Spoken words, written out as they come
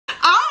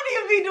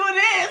be doing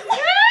this.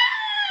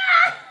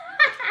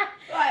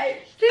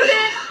 Like, She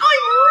said,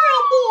 I'm a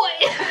real boy.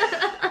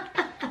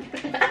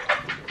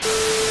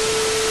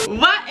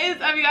 What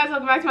is up, you guys?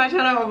 Welcome back to my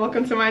channel, or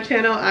welcome to my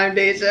channel. I'm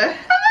DeJha.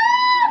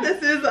 Hello,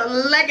 this is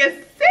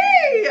Legacy.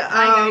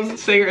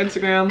 Say your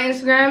Instagram. my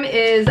Instagram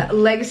is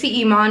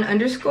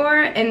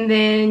legacy_Iman_, and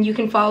then you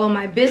can follow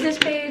my business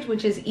page,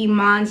 which is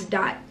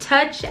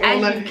imans.touch.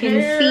 As you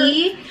can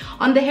see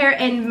on the hair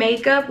and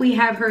makeup, we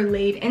have her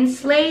laid and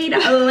slayed,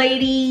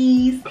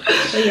 ladies.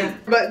 So yeah.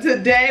 But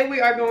today we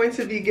are going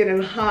to be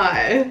getting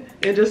high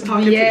and just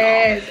talking to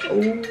y'all.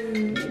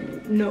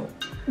 Ooh, no.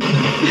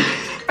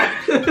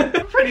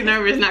 I'm pretty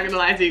nervous, not gonna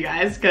lie to you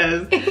guys,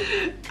 because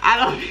I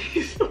don't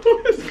know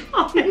what's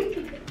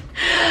coming.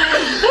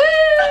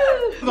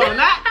 So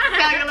not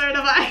cellular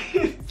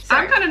device.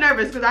 I'm kind of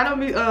nervous because I don't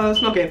be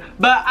smoking,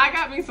 but I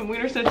got me some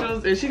wiener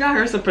schnitzel and she got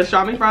her some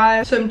pastrami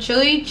fries, Some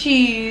chili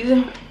cheese,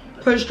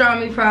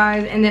 pastrami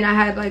fries, and then I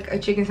had like a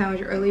chicken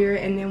sandwich earlier,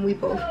 and then we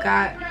both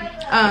got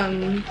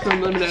some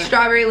lemonade.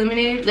 strawberry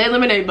lemonade. That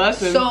lemonade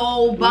busting.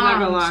 So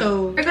bomb.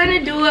 So we're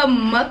gonna do a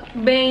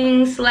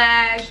mukbang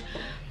slash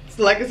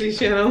Legacy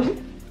channel.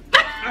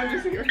 I'm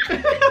just here.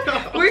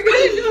 we're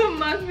gonna do a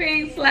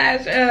mukbang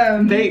slash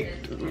bake.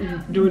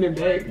 Doing it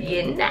bake.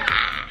 Yeah, nah.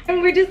 And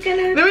we're just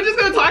gonna Then we're just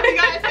gonna talk to you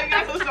guys, tell you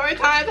guys some story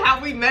times, how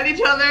we met each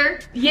other.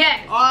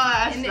 yeah. All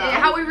that And stuff.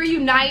 how we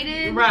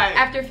reunited Right.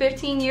 after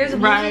 15 years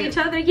of Right. losing each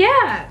other.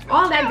 Yeah.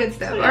 All that good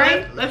stuff. So,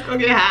 Alright? let's go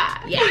get high.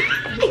 Yeah.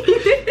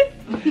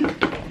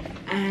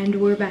 And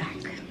we're back.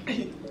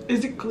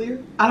 Is it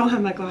clear? I don't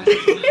have my glasses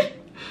on.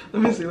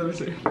 Let me see, let me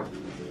see.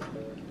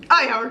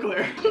 Oh yeah, we're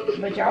clear.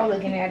 But y'all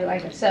looking at it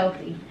like a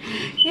selfie.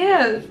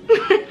 Yes.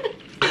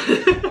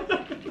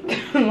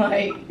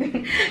 Like,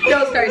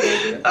 Don't start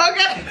doing it.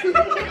 Okay.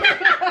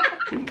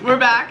 We're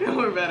back and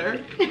we're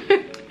better.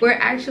 We're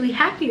actually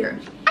happier.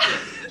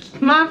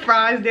 My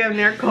fries damn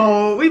near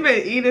cold. We've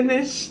been eating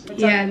this.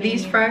 Yeah,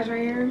 these fries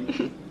right here,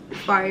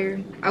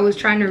 fire. I was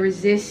trying to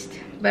resist,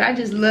 but I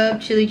just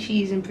love chili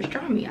cheese and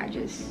pastrami. I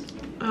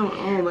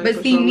Oh my.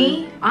 but see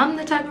me, I'm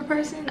the type of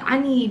person, I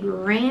need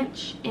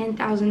ranch and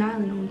Thousand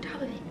Island on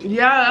top of it.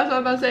 Yeah, that's what I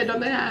was about to say. Don't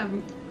they have?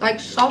 Like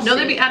salsa. Don't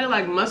they be adding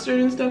like mustard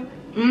and stuff?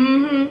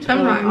 Mm-hmm. I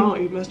Sometimes.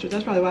 don't eat mustard.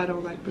 That's probably why I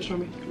don't like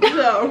pastrami.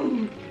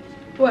 So.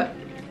 What?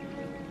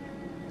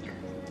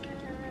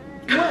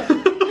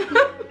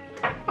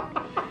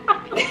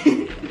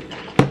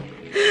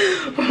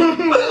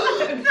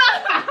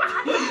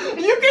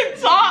 You can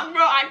talk,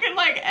 bro. I can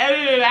like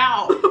edit it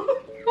out.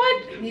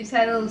 What? you just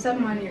had a little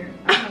something on here.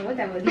 I don't know what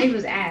that was. Maybe it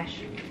was ash.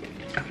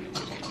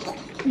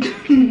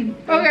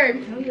 Okay.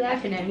 Don't be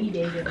laughing at me,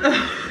 David.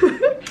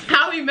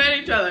 How we met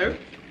each other.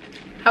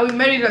 How we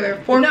met each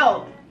other.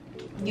 No,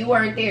 you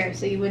weren't there,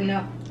 so you wouldn't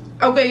know.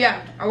 Okay,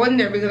 yeah. I wasn't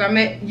there because I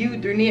met you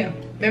through Nia.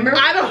 Remember?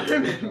 I don't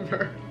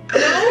remember.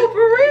 No,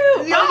 for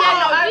real. Yo, Oh, yeah,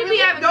 no. I She be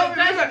really having don't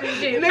concussions remember. and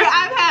shit. Nigga,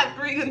 I've had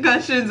 3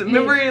 concussions,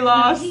 memory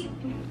loss.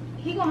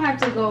 He gonna have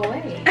to go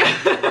away.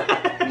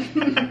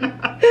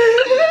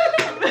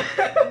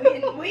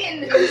 we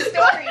in the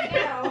story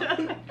now.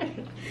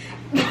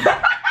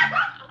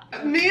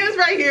 Mia's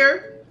right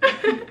here.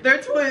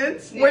 They're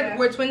twins. Yeah.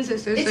 We're twin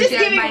sisters. It's so just she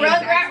has giving my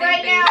Rugrat exact same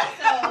right thing. now,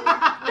 so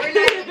we're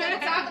not even gonna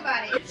talk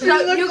about it. So She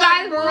looks you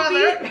guys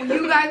like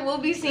you guys will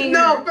be seeing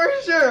No, her. for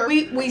sure.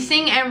 We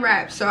sing and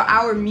rap. So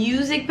our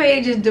music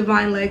page is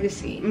Divine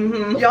Legacy.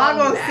 Y'all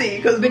gonna that. see,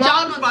 because But y'all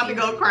vlog's gonna about see to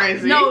go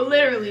crazy. No,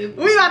 literally.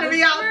 We about to be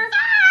The outside.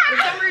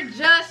 summer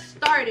just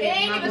started. It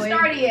ain't my even boy.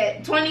 started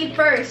yet.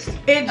 21st.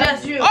 It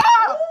just June. Oh!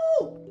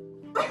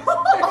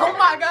 Oh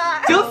my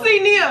god. You'll see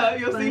Nia.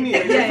 You'll see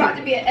Nia. It's about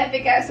to be an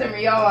epic ass summer,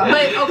 y'all.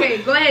 But okay,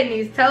 go ahead,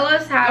 Niece. Tell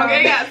us how.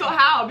 Okay, yeah, so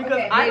how? Because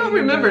Okay, I don't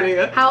remember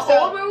Nia. How So,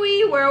 old were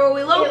we? Where were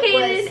we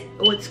located?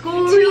 What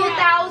school were we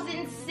at?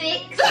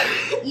 2006.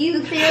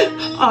 You feel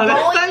me? Oh, that's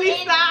Going sunny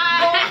in-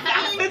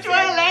 side. going Central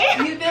LA.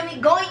 You feel me?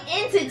 Going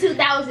into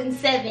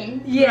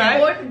 2007. Yeah.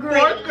 Right? 4th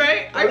grade. 4th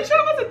grade. Are you sure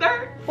it wasn't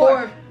 3rd?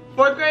 Fourth.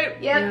 4th grade?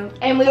 Yep. Yeah.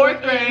 And we 4th were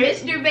in grade.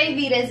 Mr.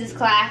 Bavitas'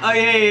 class. Oh,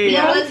 yeah, yeah, He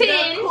yeah. was the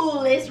 10.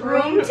 coolest.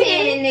 Room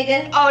 10,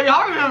 nigga. Oh,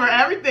 y'all remember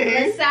everything.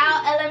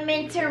 LaSalle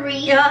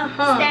Elementary.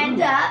 Uh-huh. Stand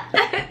up.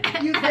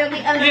 You feel me?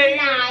 Yeah,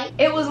 yeah. Night.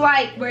 It was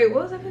like, Wait,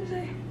 what was I gonna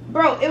say?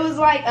 bro, it was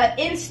like an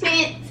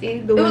instant. See,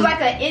 It was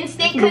like an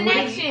instant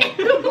connection.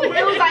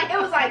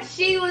 it was like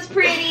she was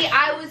pretty,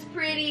 I was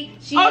pretty.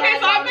 She Okay, had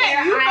so I long met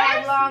hair, you I had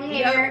first? long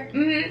hair.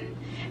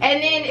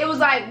 And then it was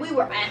like we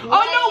were at Oh,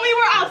 no, we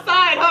were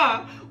outside,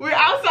 huh? We were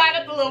outside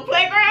at the little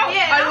playground.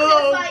 Yeah, At I the was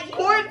little like-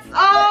 courts. Oh,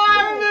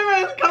 I remember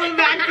us coming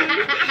back to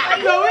me.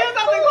 So we was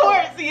at the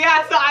courts.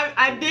 Yeah, so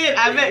I did.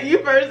 I met you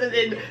first, and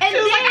then And she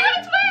was like, then I got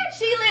a twin.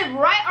 she lived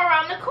right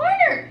around the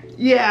corner.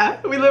 Yeah,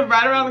 we live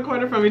right around the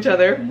corner from each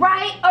other.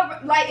 Right,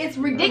 like it's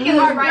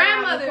ridiculous. Our right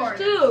around the grandmothers corner.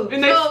 too.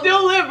 And they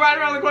still live right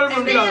around the corner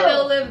from and each they other.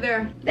 still live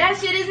there. That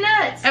shit is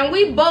nuts. And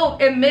we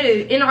both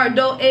admitted in our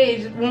adult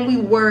age when we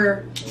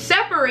were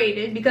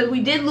separated because we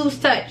did lose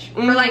touch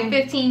for like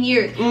 15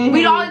 years.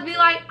 We'd always be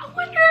like, I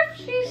wonder if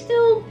she's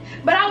still.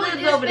 But I was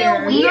lives just over feel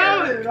there.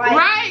 weird. No, Like,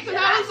 right, because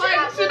I was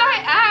like, should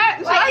I act?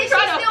 Should Like, I is try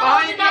she to still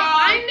find old enough? y'all?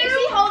 I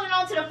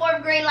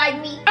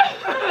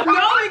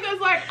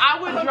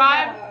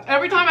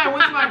every time I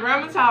went to my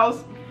grandma's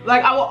house,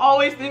 like I will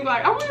always think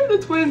like, I wonder if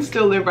the twins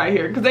still live right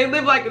here, because they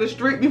live like the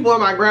street before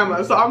my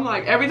grandma. So I'm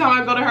like, every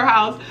time I go to her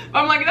house,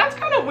 I'm like, that's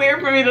kind of weird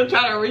for me to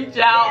try to reach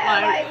out.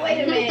 Yeah, like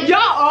wait a minute.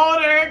 Y'all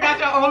older, got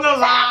your own little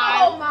lives.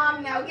 Oh,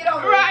 mom, now get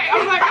over Right, it.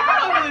 I'm like, I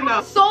don't really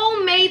know.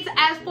 Soulmates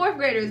as 4th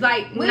graders,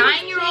 like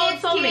 9-year-old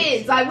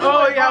soulmates. Like, We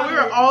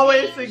were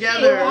always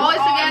together. We were always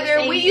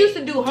together. We used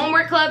to do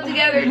homework club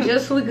together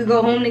just so we could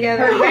go home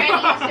together. Her granny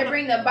used to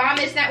bring the bomb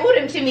and snap. Ooh,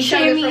 them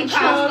chimichangas from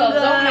Costco.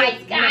 Oh my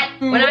god.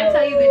 When I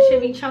tell you the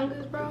chimichangas,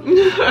 bro,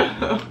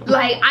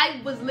 like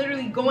I was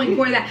literally going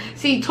for that.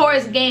 See,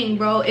 Taurus gang,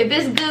 bro. If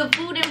there's good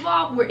food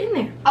involved, we're in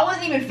there. I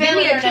wasn't even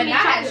feeling it. I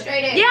had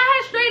straight A's. Yeah,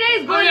 I had straight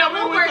A's going to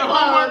homework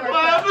club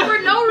for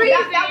no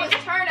reason. That was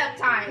turn up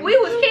time. We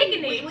was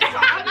kicking it.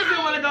 I just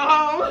didn't want to go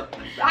home.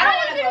 I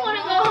didn't want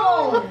to go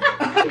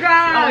home.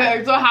 God.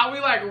 Okay, so how we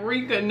like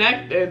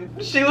reconnected?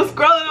 She was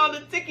scrolling on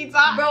the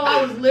TikTok. Bro,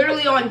 I was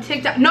literally on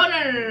TikTok. No.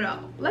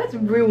 Let's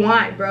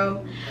rewind,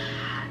 bro.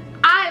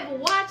 I've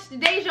watched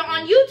DeJha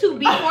on YouTube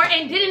before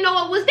and didn't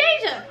know it was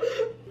DeJha.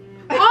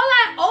 All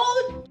that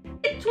old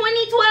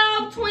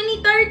 2012,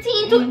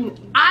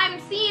 2013, I'm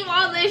seeing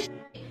all this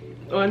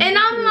and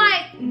I'm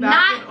like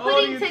not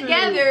putting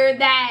together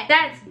that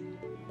that's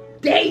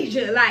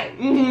DeJha. Like,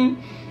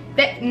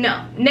 that,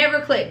 no,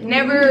 never clicked,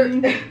 never.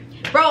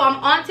 Bro,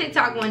 I'm on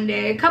TikTok one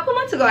day, a couple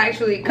months ago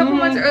actually, a couple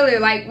months earlier,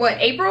 like what,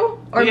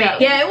 April or May?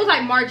 Yeah, it was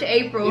like March,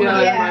 April.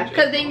 Yeah,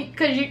 because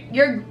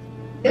your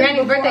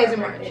granny's birthday is in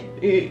March.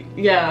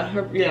 Yeah.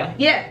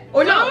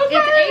 Or no, it's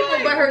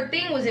April, but her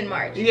thing was in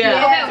March.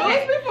 Yeah. Okay. So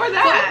it's before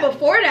that. So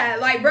before that,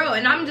 like, bro,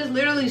 and I'm just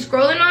literally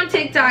scrolling on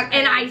TikTok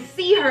and I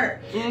see her.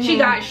 She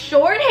got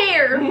short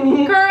hair,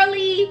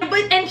 curly,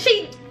 and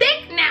she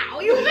thick now.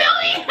 You feel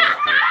me?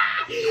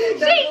 She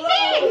thick.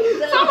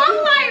 So I'm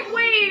like,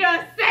 wait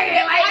a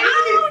second. Like, I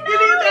don't know.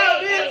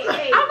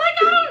 I'm like,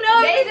 I don't know.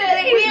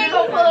 We ain't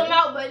gonna pull them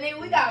out, but nigga,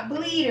 we got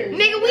bleeders.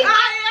 Nigga, we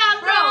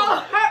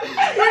bro.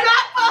 We're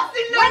not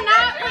posting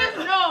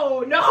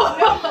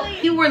no.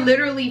 We were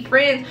literally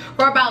friends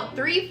for about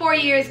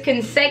 3-4 years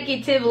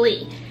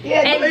consecutively.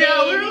 Yeah, we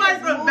were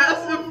like the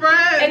best of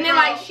friends. And then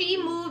like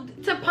she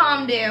moved to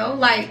Palmdale,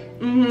 like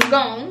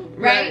gone,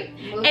 right?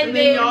 And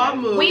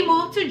then we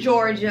moved to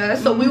Georgia,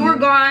 so we were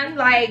gone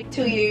like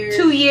 2 years.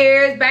 2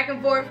 years back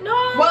and forth. No.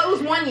 Well, it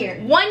was 1 year.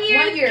 1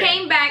 year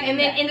came back and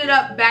then ended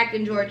up back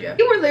in Georgia.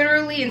 We were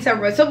literally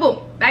inseparable. So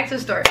boom, back to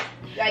the story.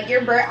 Like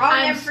your birth,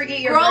 I'll never forget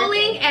your birthday.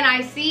 Scrolling and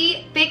I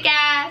see thick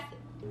ass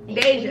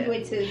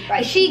DeJha.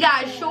 Like, she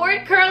got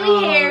short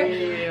curly hair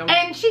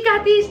and she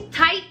got these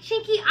tight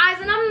chinky eyes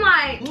and I'm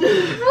like,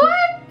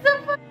 what the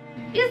fuck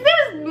is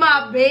this,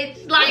 my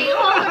bitch? Like,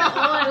 hold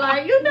on,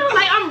 like, you know,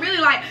 like I'm really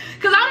like,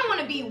 cause I don't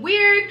want to be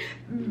weird.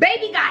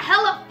 Baby got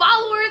hella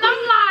followers.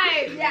 I'm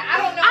like, yeah,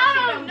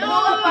 I don't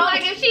know.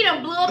 Like if she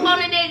done blew up on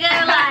a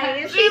nigga,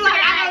 like if she's like,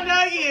 I don't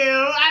know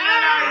you.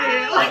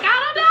 Like I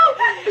don't know.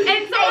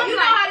 And so hey, I'm you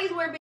like, know how these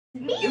weird bitches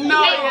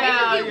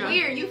it get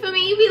weird. You feel me?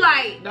 You be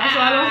like, that's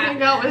why I don't think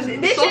that was.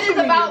 This shit is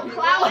about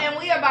clout and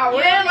we about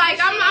real. Yeah, like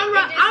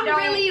I'm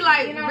really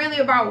like really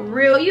about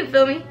real. You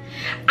feel me?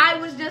 I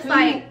was just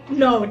like,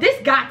 no,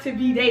 this got to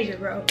be DeJha,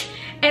 bro.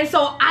 And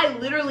so I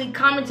literally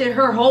commented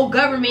her whole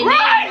government name.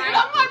 Right, I'm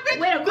like, bitch,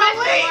 with a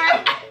question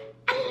mark.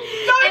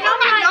 And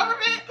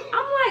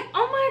I'm like,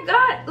 oh my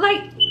god,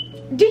 like,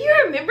 do you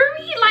remember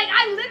me? Like,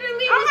 I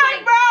literally was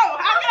like, bro,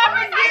 how can I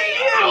forget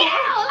you?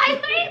 Like,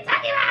 what are you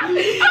talking about?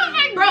 I was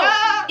like, bro,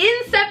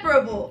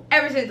 inseparable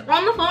ever since.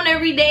 On the phone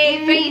every day,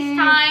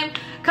 FaceTime.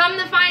 Come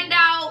to find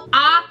out,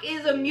 Ak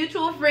is a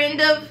mutual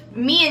friend of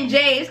me and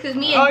Jay's, because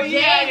me and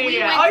Jay, we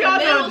went to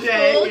middle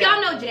school.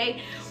 Y'all know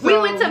Jay. So, we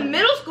went to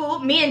middle school.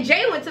 Me and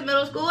Jay went to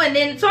middle school, and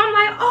then so I'm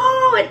like,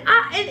 oh,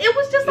 and it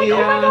was just like,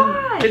 oh my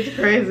god, it's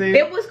crazy.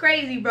 It was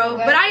crazy, bro.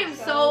 But I am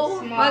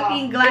so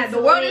fucking glad.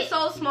 The world is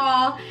so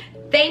small.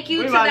 Thank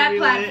you to that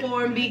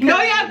platform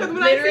because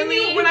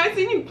because when I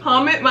seen you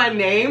comment my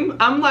name,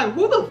 I'm like,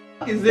 who the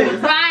fuck is this?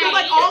 Right. So,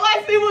 like all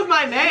I see was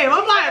my name.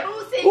 I'm like, who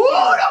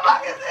the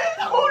fuck is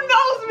this? Who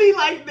knows me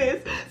like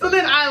this? So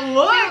then I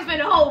looked. There's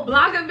been a whole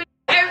block of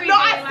everything. No,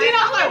 I seen.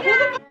 I was like, who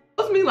the fuck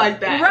knows me like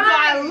that? Right. So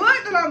I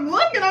looked and I'm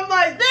looking. I'm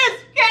like, this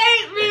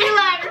can't be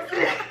like.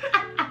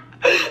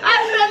 I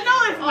said, no,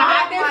 it's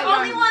not. There's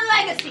only one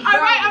legacy.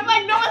 Alright, I'm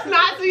like, no, it's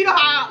not. So you know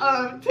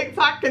how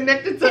TikTok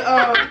connected to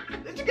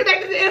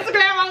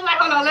Instagram? I was like,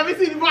 hold on, let me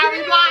see before I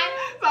reply.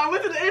 So I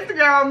went to the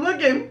Instagram, I'm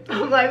looking.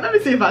 I'm like, let me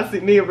see if I see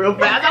Nia real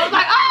fast. I was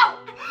like, oh,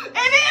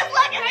 it is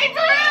like it ain't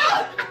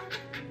real.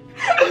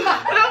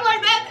 And I'm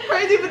like, that's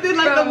crazy. But then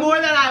like the more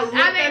that I look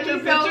at your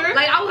picture,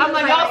 like, I'm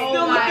like, y'all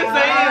still look the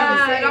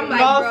same.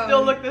 Y'all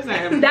still look the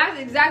same. That's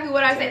exactly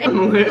what I said.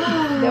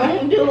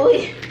 Don't do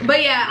it.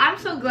 But yeah, I'm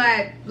so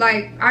glad.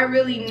 Like, I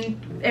really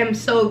am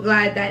so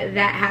glad that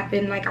that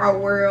happened. Like, our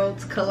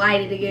worlds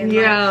collided again.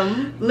 Yeah.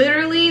 Like,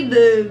 literally,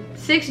 the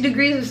 6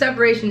 degrees of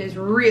separation is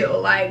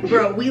real. Like,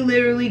 bro, we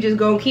literally just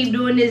gonna keep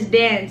doing this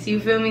dance. You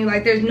feel me?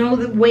 Like, there's no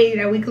way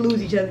that we could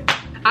lose each other.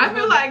 I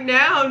feel like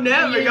now,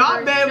 never.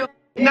 Y'all been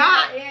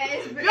not. Yeah,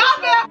 it's Y'all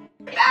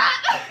been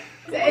not.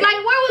 Like,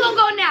 where we gonna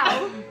go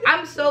now?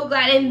 I'm so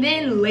glad. And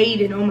then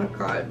Layden, oh my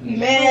god.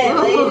 Man,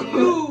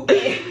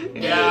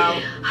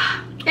 Yeah.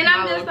 And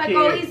I'm just like,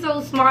 oh, he's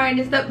so smart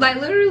and stuff. Like,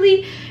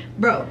 literally,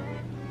 bro,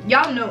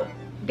 y'all know,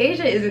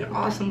 DeJha is an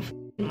awesome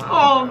mom.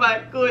 Oh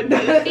my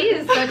goodness. She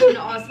is such an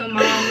awesome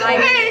mom.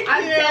 Like,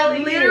 I'm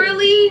telling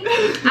literally,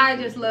 I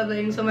just love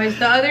Layden so much.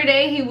 The other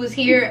day, he was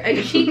here,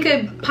 and she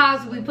could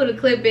possibly put a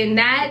clip in.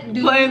 That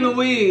dude Playing the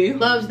Wii.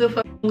 loves the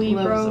fucking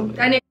Wii, bro.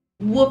 That nigga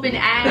whooping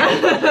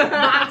ass,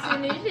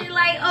 boxing and shit.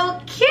 Like,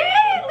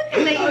 okay, look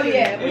at that. Oh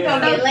yeah, we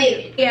gonna get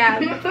late. Yeah,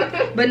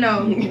 but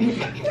no,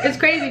 it's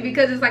crazy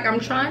because it's like I'm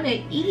trying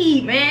to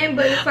eat, man,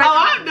 but it's like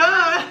I'm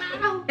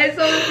done. and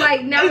so it's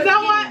like now Is it's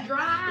that getting what?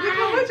 dry. Look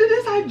how much of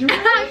this I drank.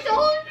 I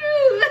told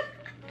you.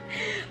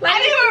 Like, I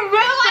didn't even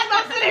realize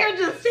I'm sitting here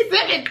just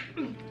sipping.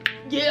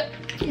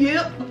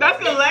 Yep. That's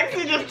because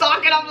Lexi just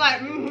talking. I'm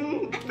like,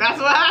 that's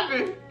what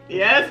happened.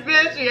 Yes,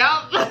 bitch.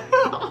 Yep.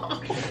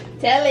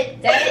 Tell it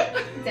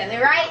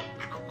right.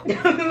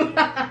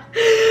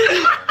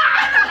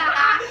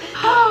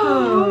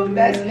 oh,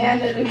 That's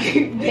Nana the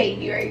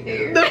baby right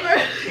there. The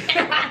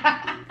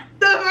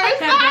first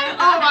time.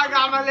 Oh my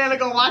god, my Nana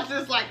gonna watch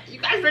this. Like, you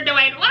guys are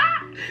doing what?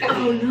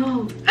 oh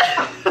no.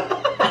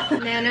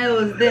 Nana, it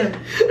was them.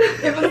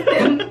 It was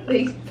them.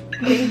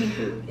 Baby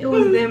food. It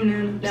was them,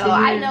 Nana. No,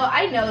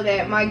 I know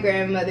that my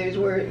grandmothers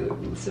were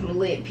some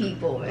lit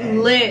people,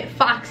 man. Lit,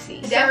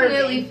 foxy.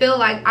 Definitely feel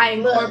like I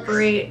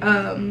incorporate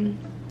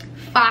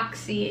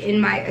foxy in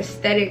my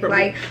aesthetic,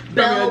 like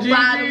bell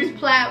bottoms,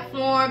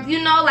 platforms,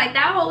 you know, like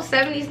that whole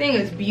 70s thing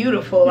is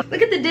beautiful.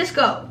 Look at the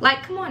disco,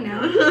 like, come on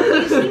now.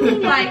 You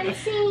singing like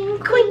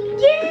queen,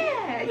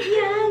 yeah,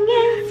 young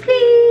and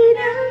sweet,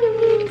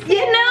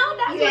 you know,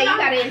 that's Yeah, you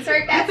gotta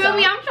insert that. you feel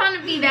me? I'm trying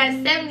to be that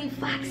 70s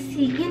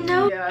foxy, you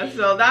know. Yeah,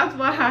 so that's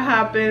what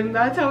happened.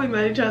 That's how we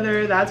met each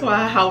other. That's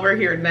how we're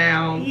here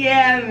now.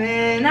 Yeah,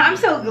 man, I'm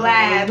so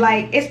glad,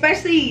 like,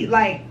 especially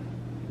like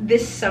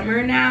this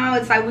summer now,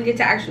 it's like we get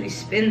to actually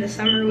spend the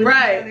summer with each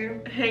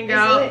other. Hang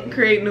out,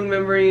 create new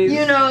memories.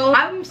 You know,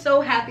 I'm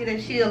so happy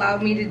that she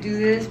allowed me to do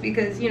this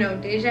because, you know,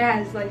 DeJha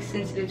has like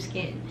sensitive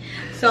skin.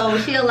 So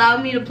she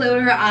allowed me to play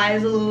with her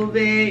eyes a little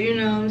bit, you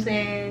know what I'm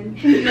saying?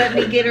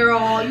 Nothing to get her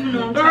all, you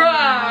know what I'm talking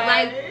about.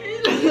 Like,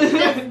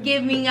 just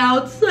get me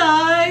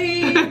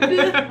outside. But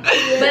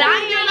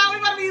I ain't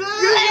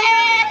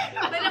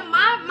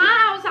my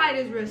outside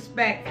is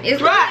respect.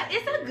 It's right.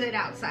 It's a good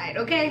outside,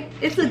 okay?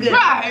 It's a good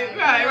outside.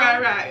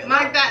 Right.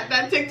 Like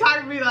that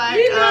TikTok be like,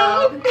 you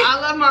know, I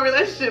love my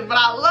relationship, but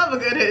I love a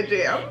good head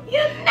jam. You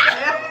know.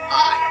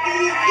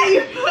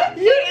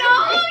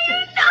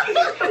 He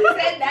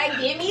said that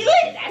get me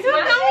lit. That's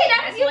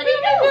what he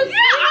do.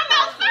 Yeah, I'm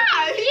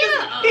outside.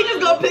 He just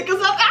gonna pick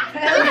us up after.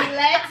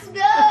 Let's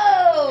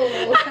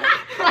go.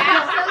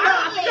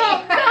 Absolutely.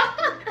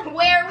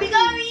 Where are we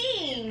going?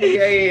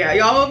 Yeah.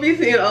 Y'all will be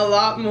seeing a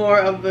lot more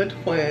of the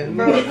twins.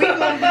 Bro, okay, I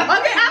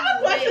have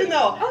a question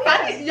though.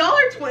 Y'all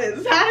are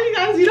twins. How do you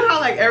guys, you know how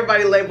like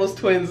everybody labels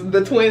twins,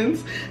 the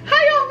twins? How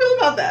y'all feel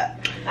about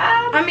that?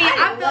 I mean,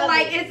 I feel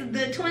like it's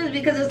the twins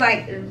because it's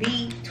like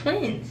the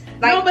twins.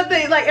 Like, no, but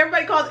they like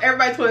everybody calls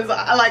everybody twins.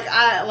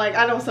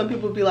 I know some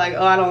people be like,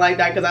 oh, I don't like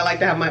that because I like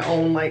to have my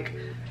own like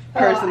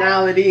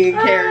personality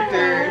and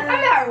character.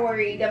 I'm not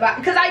worried about,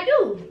 because I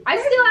do. I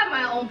still have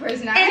my own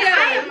personality. And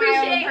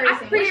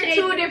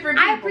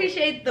I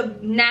appreciate the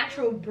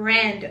natural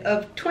brand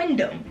of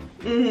twindom.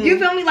 You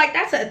feel me? Like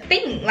that's a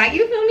thing. Like,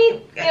 you feel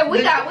me? Yeah,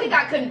 we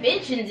got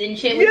conventions and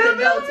shit we could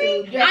go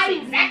to.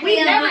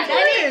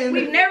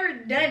 We've never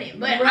done it,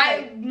 but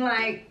I'm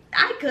like,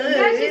 I could.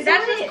 That's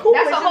just cool.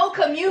 That's a whole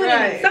community.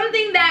 Right.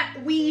 Something that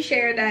we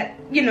share that,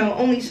 you know,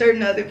 only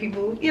certain other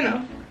people, you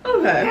know,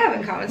 have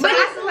in common. So but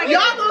I feel like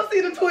y'all gonna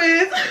see the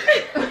twins.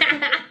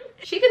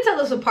 She can tell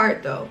us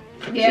apart though.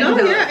 Yeah,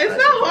 it's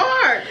not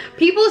hard.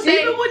 People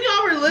say even when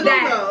y'all were little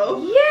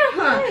though. Yeah,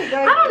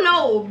 I don't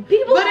know.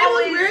 People but it was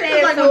always weird say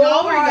because like it's when so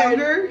y'all were hard.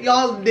 younger,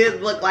 y'all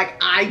did look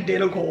like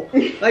identical.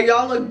 Like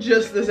y'all look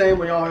just the same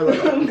when y'all were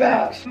little. Oh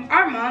gosh.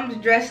 Our moms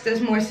dressed us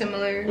more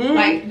similar.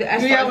 Like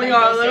as far as when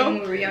y'all were little.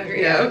 when we were younger.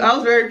 Yeah, I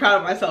was very proud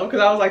of myself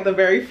because I was like the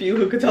very few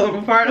who could tell them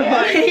apart. I'm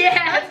like,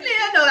 that's me.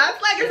 I know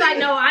that's like. I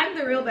know I'm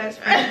the real best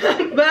friend.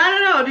 But I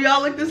don't know. Do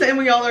y'all look the same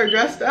when y'all are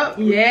dressed up?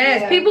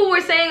 Yes. Yeah. People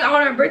were saying on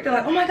our birthday,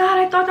 like, oh my god,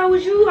 I thought that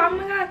was you. Oh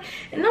my god.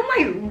 And I'm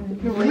like,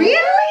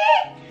 really?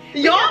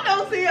 Y'all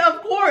don't see it,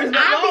 of course. But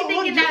I y'all be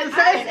thinking look just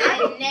the same.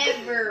 I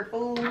never,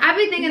 fool. I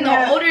be thinking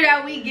the older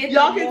that we get,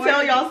 y'all can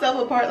tell y'allself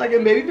apart like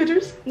in baby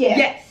pictures? Yeah.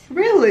 Yes.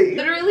 Really?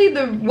 Literally,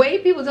 the way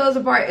people tell us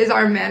apart is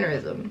our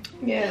mannerism.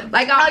 Yeah.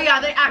 Like, oh yeah,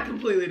 they act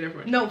completely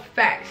different. No,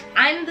 facts.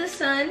 I'm the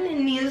sun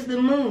and Nia's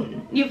the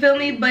moon. You feel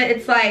me? But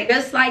it's like,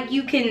 just like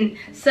you can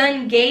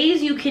sun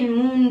gaze, you can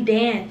moon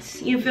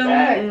dance. You feel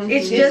me?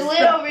 It's just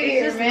lit over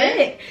here, just man.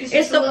 lit.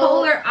 It's the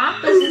polar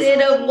opposite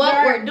of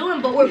what we're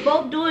doing, but we're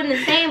both doing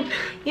the same,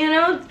 you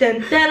know?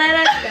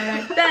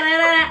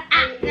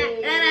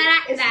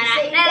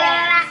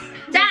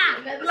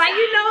 Like,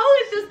 you know,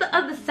 it's just the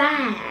other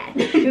side.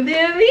 You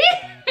feel me?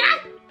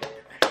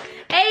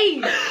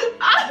 Hey.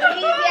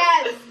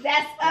 Yes,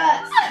 that's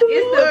us.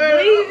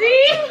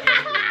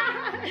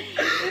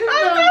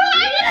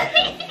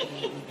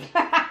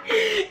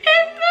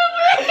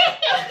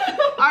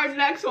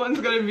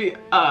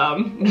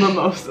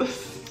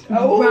 mimosas.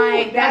 Oh,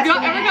 right. Have y'all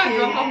ever got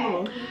drunk off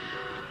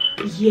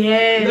mimosas?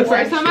 Yeah. The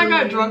first time I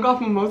got drunk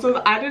off mimosas,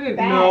 I didn't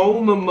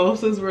know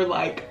mimosas were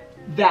like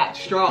that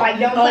strong. Like,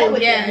 don't play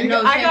with them.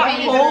 No, I got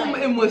home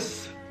and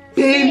was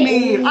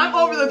spinning. I'm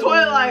over the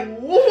toilet like,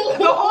 whoa.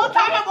 The whole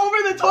time I'm over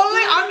the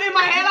toilet, I'm in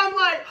my head, I'm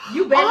like,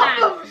 you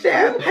better off of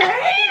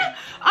champagne?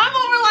 I'm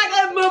over like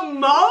a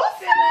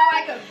mimosa?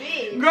 Like a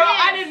bitch. Girl,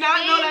 I did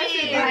not know that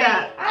shit did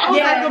that. I was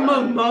like a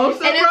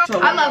mimosa, and bro.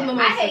 I love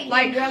mimosas. I hate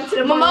like drunk to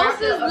the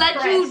mimosas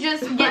let you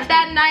just get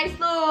that nice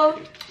little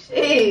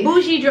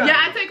bougie drunk. Yeah,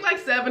 I take like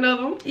 7 of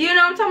them. You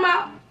know what I'm talking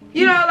about?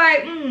 You know,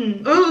 like,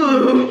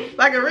 Ooh,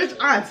 like a rich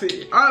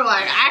auntie. I'm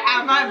like, I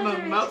have my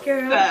mimosa.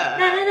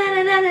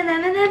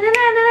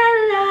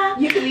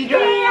 You can be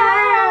drunk.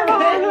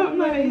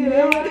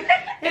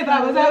 If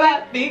I was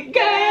a big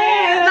girl.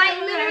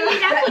 Like, literally,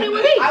 that's what it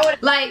would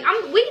be. Like,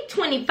 we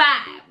 25.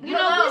 You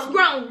know, we's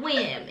grown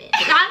women.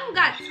 I don't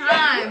got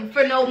time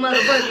for no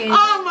motherfucking.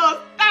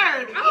 Almost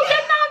 30. Oh,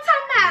 that's not what I'm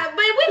talking about.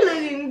 But we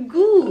looking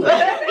good.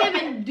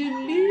 Living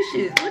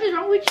delicious. What is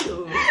wrong with you?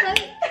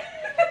 Like,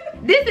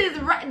 this is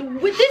right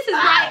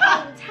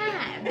on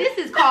time. This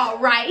is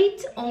called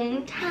right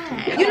on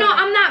time. You know,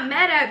 I'm not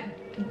mad at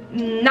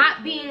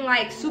not being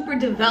like super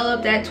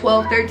developed at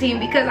 12, 13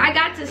 because I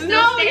got to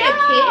still stay a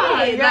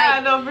kid. Yeah,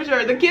 like, no, for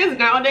sure. The kids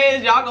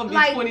nowadays, y'all gonna be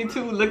like,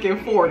 22 looking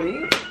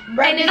 40.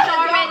 And it's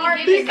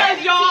already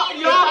because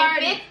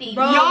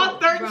y'all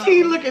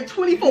 13 looking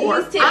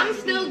 24. I'm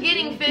still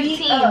getting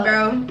 15,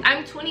 bro.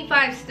 I'm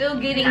 25, still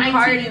getting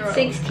hard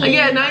 16.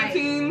 Yeah,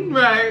 19,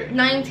 right.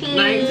 19.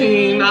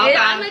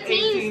 I'm a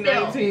teen 18,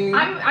 still. 19.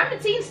 I'm a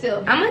teen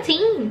still. I'm a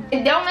teen.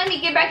 And don't let me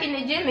get back in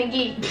the gym and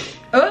get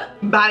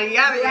Body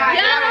yada yada.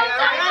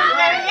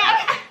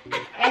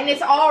 and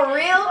it's all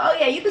real. Oh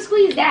yeah, you can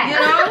squeeze that. You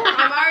know,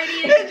 I'm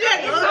already in the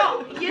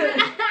gym.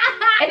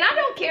 And I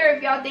don't care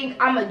if y'all think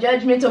I'm a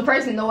judgmental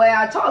person the way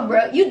I talk,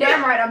 bro. You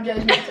damn right I'm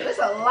judgmental. There's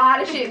a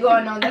lot of shit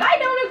going on that I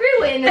don't agree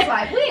with in this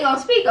life. We ain't gonna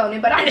speak on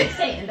it, but I'm just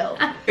saying though.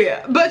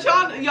 Yeah, but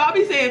y'all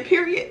be saying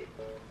period.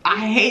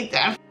 I hate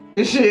that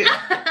shit.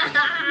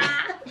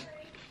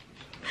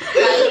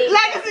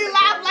 Legacy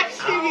laugh like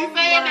she be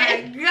saying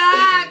that.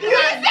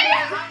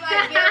 I'm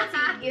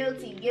like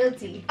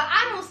guilty.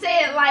 I don't say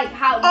it like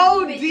how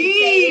OD, you bitches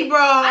say it. bro.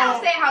 I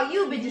don't say it how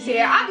you bitches say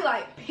it. I be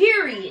like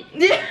period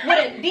with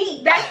a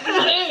D. That's the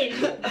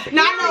end.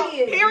 No,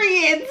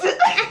 period.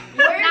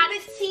 Where's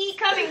this T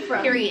coming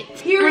from? Period.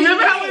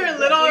 Remember how we were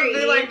little and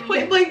they like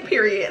point blank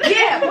period?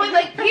 Yeah, point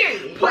blank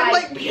period. Point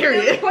blank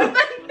period. Point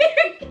blank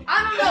period. I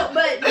don't know,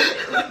 but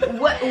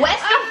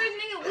Westerners,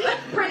 nigga, we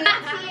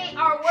pronunciate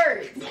our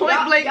words.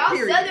 Point blank y'all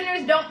period.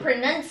 Southerners don't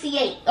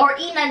pronunciate or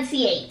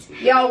enunciate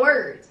y'all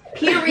words.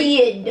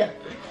 Period.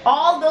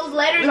 All those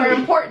letters are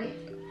important.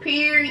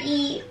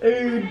 Period.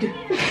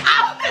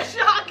 I wish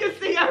y'all could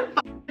see her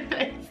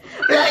face.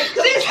 Like,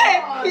 she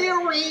said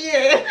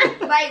period.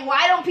 Like,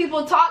 why don't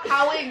people talk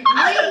how it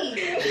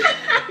reads?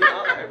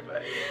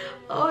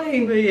 Oh,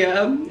 but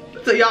yeah.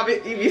 So y'all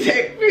be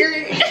saying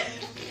period.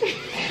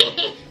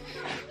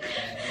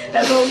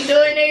 That's what we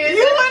doing, niggas.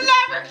 You would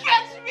never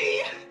catch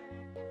me.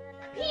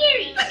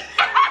 Period.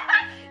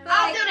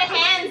 I'll do the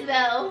hands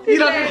though. You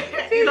don't do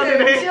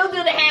the hands. She'll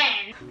do the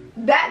hands.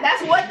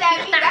 That's what that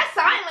means. That's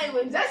sign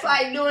language. That's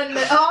like doing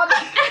all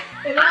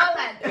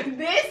that.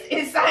 This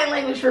is sign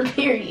language for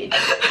period.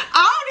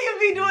 I don't even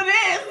be doing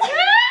this.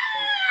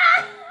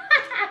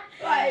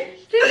 Like,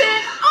 She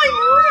said, I'm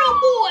a real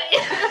boy.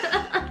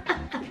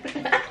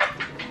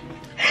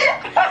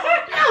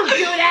 don't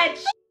do that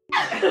shit.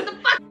 What the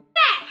fuck is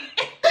that?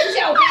 Put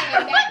your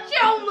hand down. Put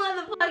your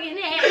motherfucking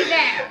hand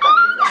down.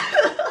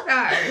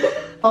 Sorry.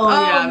 Oh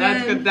yeah, man.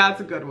 that's good. That's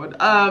a good one.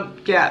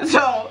 Yeah.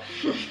 So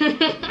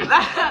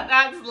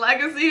that's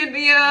Legacy and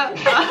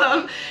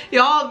DeJha.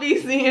 Y'all be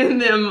seeing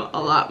them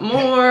a lot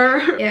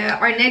more. Yeah,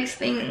 our next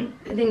thing,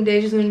 I think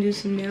DeJha's gonna do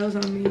some nails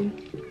on me.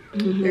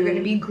 They're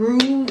gonna be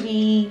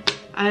groovy.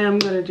 I am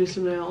gonna do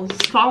some nails.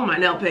 Follow my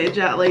nail page.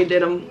 DeJha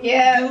did them.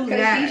 Yeah, Do because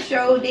that. she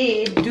sure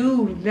did.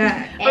 Do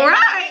that. And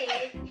Right.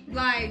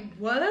 Like,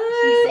 what?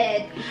 She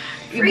said,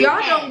 If y'all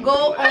don't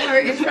go on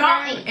her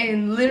Instagram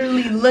and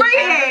literally look at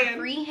her Freehand.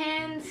 free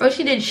hands. Bro,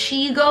 she did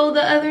She Go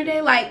the other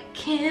day. Like,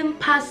 Kim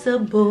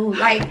Possible.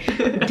 Like,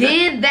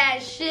 did that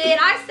shit.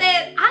 I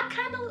said, I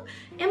kind of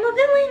am a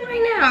villain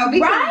right now.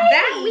 Because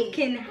that we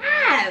can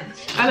have.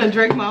 I done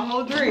drank my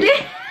whole drink.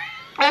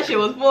 That shit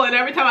was full, and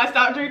every time I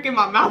stopped drinking,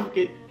 my mouth would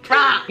get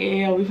dry.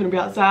 Yeah, we finna be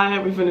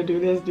outside. We finna do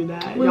this, do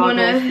that. We want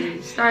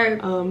to start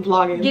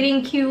vlogging.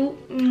 getting cute.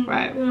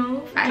 Right. You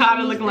know,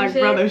 Tired of looking like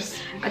shit. brothers.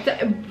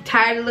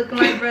 Tired of looking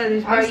like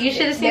brothers, bro. You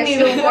should have seen me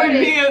before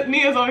this.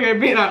 Nia's over here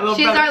being our little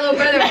She's brother. our little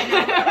brother right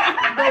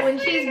now. But when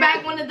she's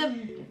back, wanted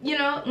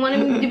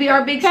to be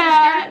our big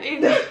sister.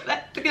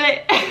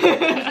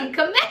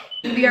 Come back.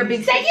 Be our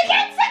big sister. you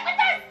can't sit with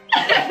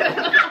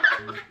us.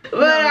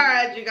 But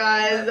alright, you you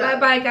guys.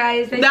 Bye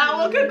guys. That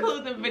will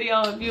conclude the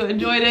video. If you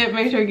enjoyed it,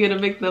 make sure you give it a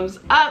big thumbs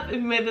up. If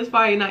you made this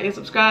far, you're not yet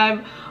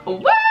subscribed.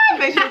 What?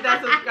 Make sure you hit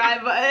that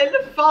subscribe button.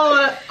 Follow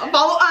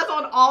us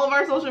on all of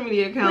our social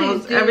media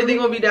accounts. Everything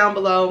will be down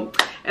below.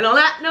 And on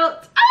that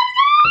note,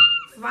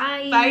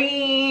 bye.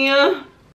 Bye.